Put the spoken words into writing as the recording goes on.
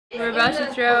We're about to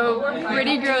throw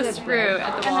pretty gross fruit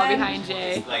at the wall behind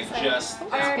Jay. Like just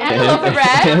And a loaf of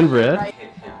bread. And bread?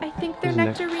 I think they're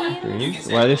nectarines.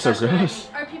 Why are they so gross?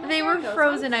 They were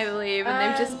frozen, I believe,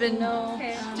 and they've just been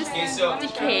decaying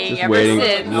Just ever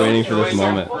since. waiting for this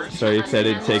moment. So are you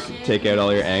excited to take out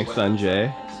all your angst on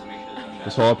Jay?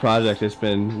 This whole project, it's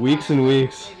been weeks and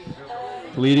weeks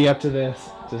leading up to this.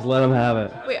 Just let him have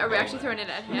it. Wait, are we actually throwing it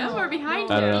at him or behind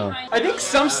him? I don't know. I think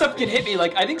some stuff can hit me.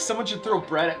 Like, I think someone should throw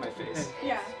bread at my face.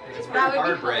 Yeah. That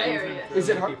would be hilarious. Is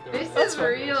it hard? This is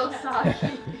real sauce.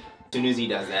 as soon as he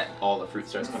does that, all the fruit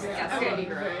starts coming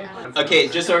out. Okay,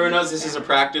 just so everyone knows, this is a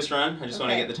practice run. I just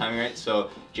want to get the timing right. So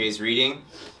Jay's reading.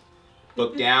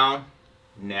 Book down.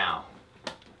 Now.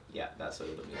 Yeah, that's what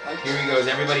it'll be. Here we go. Is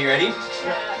everybody ready?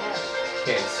 Yeah.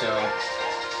 Okay, so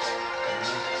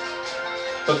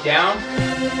book down.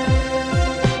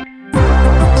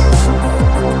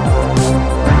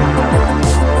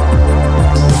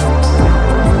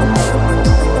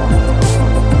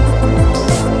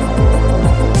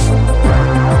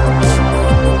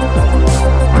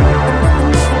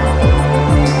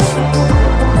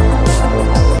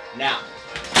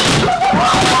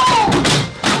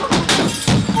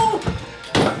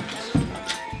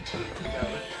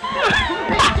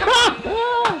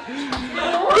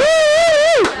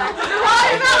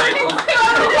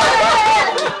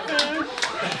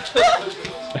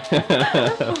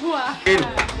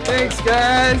 Thanks,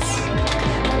 guys.